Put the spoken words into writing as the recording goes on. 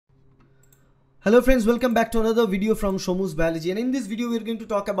Hello friends, welcome back to another video from Shomu's Biology, and in this video we're going to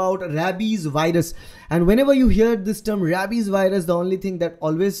talk about rabies virus. And whenever you hear this term rabies virus, the only thing that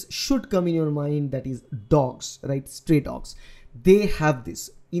always should come in your mind, that is dogs, right? Stray dogs. They have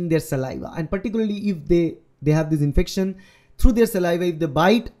this in their saliva, and particularly if they have this infection through their saliva, if they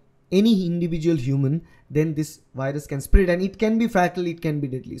bite any individual human, then this virus can spread, and it can be fatal, it can be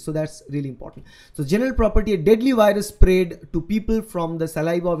deadly. So that's really important. So general property: a deadly virus spread to people from the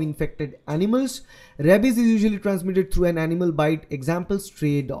saliva of infected animals. Rabies is usually transmitted through an animal bite, example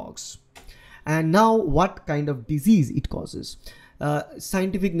stray dogs. And now what kind of disease it causes?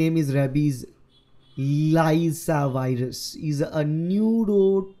 Scientific name is rabies virus, is a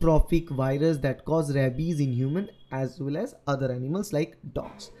neurotrophic virus that causes rabies in human as well as other animals like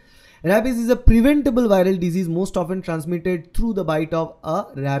dogs. Rabies is a preventable viral disease most often transmitted through the bite of a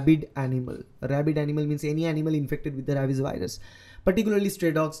rabid animal. A rabid animal means any animal infected with the rabies virus. Particularly stray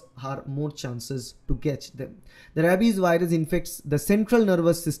dogs have more chances to catch them. The rabies virus infects the central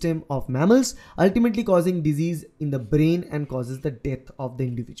nervous system of mammals, ultimately causing disease in the brain and causes the death of the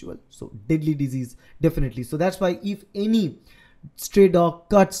individual. So deadly disease, definitely. So that's why if any stray dog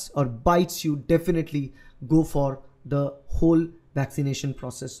cuts or bites you, definitely go for the whole vaccination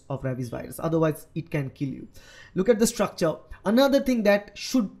process of rabies virus, otherwise it can kill you. Look at the structure. Another thing that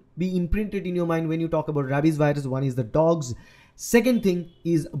should be imprinted in your mind when you talk about rabies virus: one is the dogs, second thing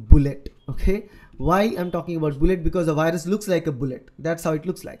is bullet. Okay, why I'm talking about bullet? Because the virus looks like a bullet. That's how it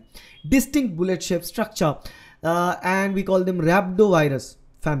looks like, distinct bullet shaped structure, and we call them rhabdovirus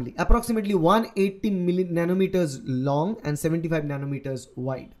family, approximately 180 nanometers long and 75 nanometers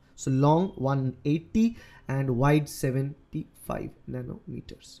wide. So long 180 and wide 75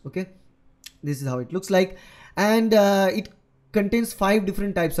 nanometers. Okay, this is how it looks like, and it contains 5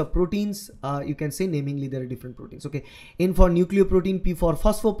 different types of proteins. You can say namingly there are different proteins. Okay, N for nucleoprotein, P for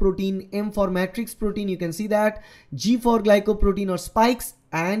phosphoprotein, M for matrix protein, you can see that, G for glycoprotein or spikes,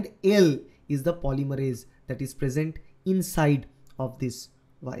 and L is the polymerase that is present inside of this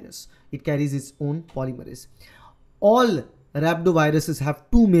virus. It carries its own polymerase. All rhabdoviruses have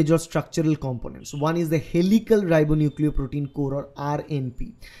 2 major structural components. One is the helical ribonucleoprotein core, or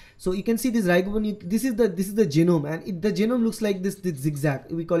RNP. So you can see this this is the genome, and the genome looks like this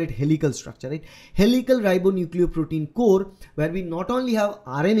zigzag. We call it helical structure, right? Helical ribonucleoprotein core, where we not only have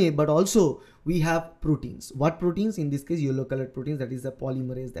RNA but also we have proteins. What proteins? In this case, yellow colored proteins, that is the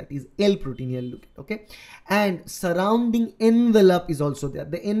polymerase, that is L protein here. Look at, okay, and surrounding envelope is also there.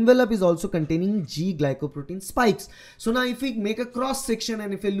 The envelope is also containing G glycoprotein spikes. So now if we make a cross section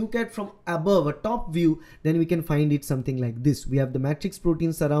and if we look at from above, a top view, then we can find it something like this. We have the matrix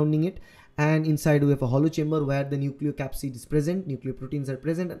protein surrounding it, and inside we have a hollow chamber where the nucleocapsid is present, nucleoproteins are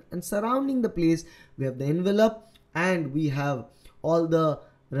present, and surrounding the place we have the envelope, and we have all the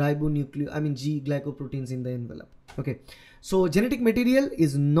G glycoproteins in the envelope. Okay, so genetic material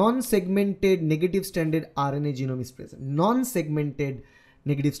is non-segmented negative stranded RNA genome is present. Non-segmented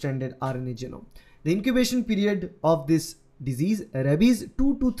negative stranded RNA genome. The incubation period of this disease, rabies,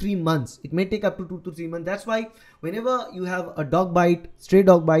 2 to 3 months. It may take up to 2 to 3 months. That's why whenever you have a dog bite, stray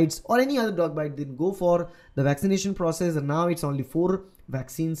dog bites, or any other dog bite, then go for the vaccination process. And now it's only 4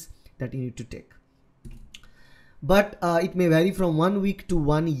 vaccines that you need to take. But it may vary from 1 week to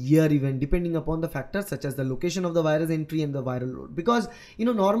 1 year even, depending upon the factors such as the location of the virus entry and the viral load. Because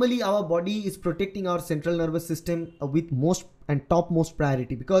normally our body is protecting our central nervous system with most and topmost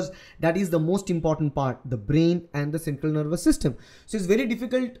priority, because that is the most important part, the brain and the central nervous system. So it's very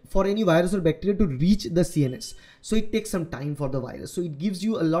difficult for any virus or bacteria to reach the CNS. So it takes some time for the virus. So it gives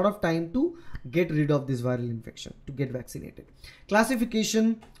you a lot of time to get rid of this viral infection, to get vaccinated.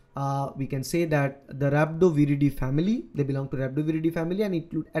 Classification. We can say that the Rhabdoviridae family, they belong to Rhabdoviridae family and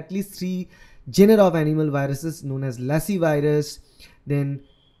include at least 3 genera of animal viruses known as laccivirus, then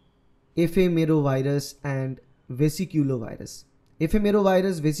ephemerovirus and vesiculovirus.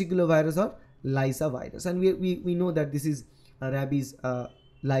 Ephemerovirus, vesiculovirus, or Lysa virus, and we know that this is a rabies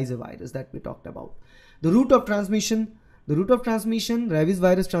Lysa virus that we talked about. The route of transmission. The route of transmission, rabies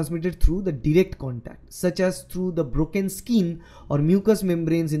virus transmitted through the direct contact, such as through the broken skin or mucous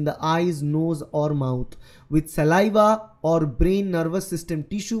membranes in the eyes, nose, or mouth, with saliva or brain nervous system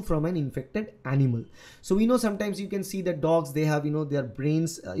tissue from an infected animal. So we know sometimes you can see that dogs, they have their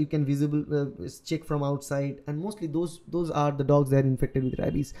brains, you can check from outside, and mostly those are the dogs that are infected with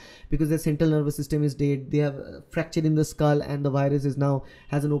rabies, because their central nervous system is dead, they have fractured in the skull, and the virus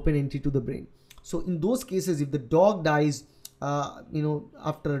has an open entry to the brain. So in those cases, if the dog dies,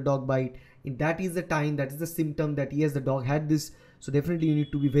 after a dog bite, that is the time, that is the symptom that yes, the dog had this. So definitely you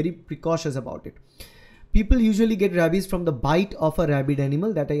need to be very precautious about it. People usually get rabies from the bite of a rabid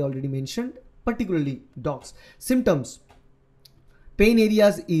animal that I already mentioned. particularly dogs. Symptoms: pain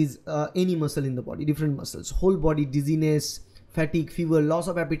areas is any muscle in the body, different muscles, whole body dizziness, fatigue, fever, loss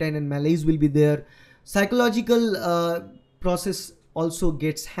of appetite, and malaise will be there. Psychological process also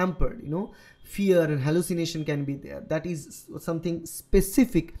gets hampered, fear and hallucination can be there. That is something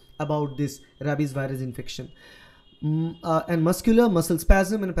specific about this rabies virus infection. And muscular, muscle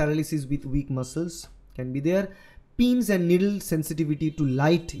spasm and paralysis with weak muscles can be there. Pins and needle sensitivity to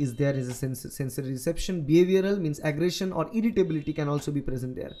light is there as a sensory reception. Behavioral means aggression or irritability can also be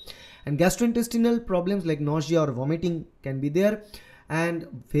present there. And gastrointestinal problems like nausea or vomiting can be there.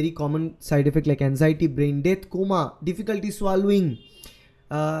 And very common side effect like anxiety, brain death, coma, difficulty swallowing,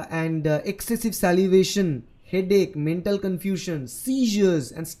 and excessive salivation, headache, mental confusion,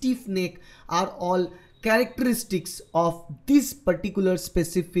 seizures, and stiff neck are all characteristics of this particular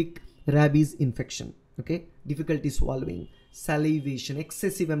specific rabies infection. Okay, difficulty swallowing, salivation,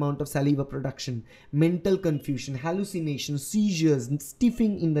 excessive amount of saliva production, mental confusion, hallucination, seizures,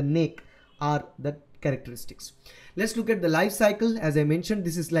 stiffing in the neck are the characteristics. Let's look at the life cycle. As I mentioned,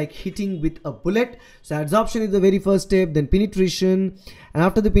 this is like hitting with a bullet. So adsorption is the very first step, then penetration, and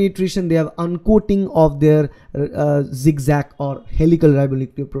after the penetration they have uncoating of their zigzag or helical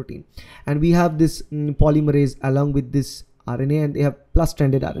ribonucleoprotein, and we have this polymerase along with this RNA, and they have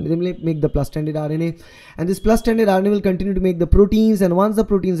plus-stranded RNA. They will make the plus-stranded RNA, and this plus-stranded RNA will continue to make the proteins, and once the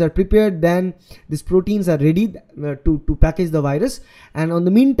proteins are prepared, then these proteins are ready to package the virus. And on the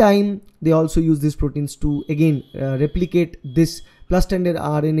meantime, they also use these proteins to again replicate this plus-stranded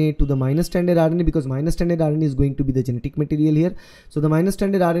RNA to the minus-stranded RNA, because minus-stranded RNA is going to be the genetic material here. So the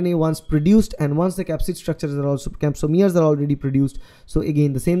minus-stranded RNA once produced, and once the capsid structures are also, capsomeres are already produced, so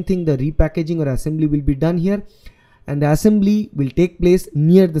again the same thing, the repackaging or assembly will be done here, and the assembly will take place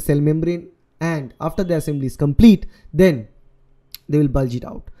near the cell membrane, and after the assembly is complete, then they will bulge it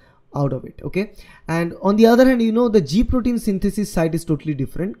out of it. Okay, and on the other hand, the G protein synthesis site is totally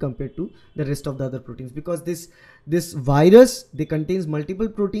different compared to the rest of the other proteins, because this virus, they contains multiple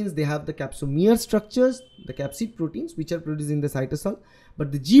proteins. They have the capsomere structures, the capsid proteins, which are produced in the cytosol,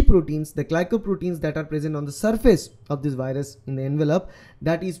 but the G proteins, the glycoproteins that are present on the surface of this virus in the envelope,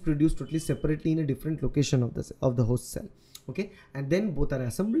 that is produced totally separately in a different location of the host cell. Okay, and then both are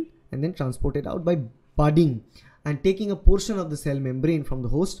assembled and then transported out by budding and taking a portion of the cell membrane from the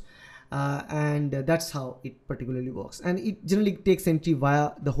host, and that's how it particularly works. And it generally takes entry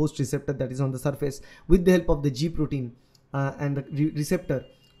via the host receptor that is on the surface with the help of the G protein and the receptor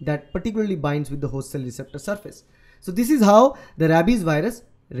that particularly binds with the host cell receptor surface. So this is how the rabies virus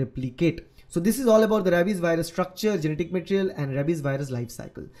replicate. So this is all about the rabies virus structure, genetic material, and rabies virus life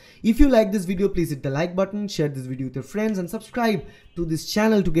cycle. If you like this video, please hit the like button, share this video with your friends, and subscribe to this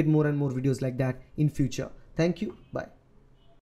channel to get more and more videos like that in future. Thank you. Bye.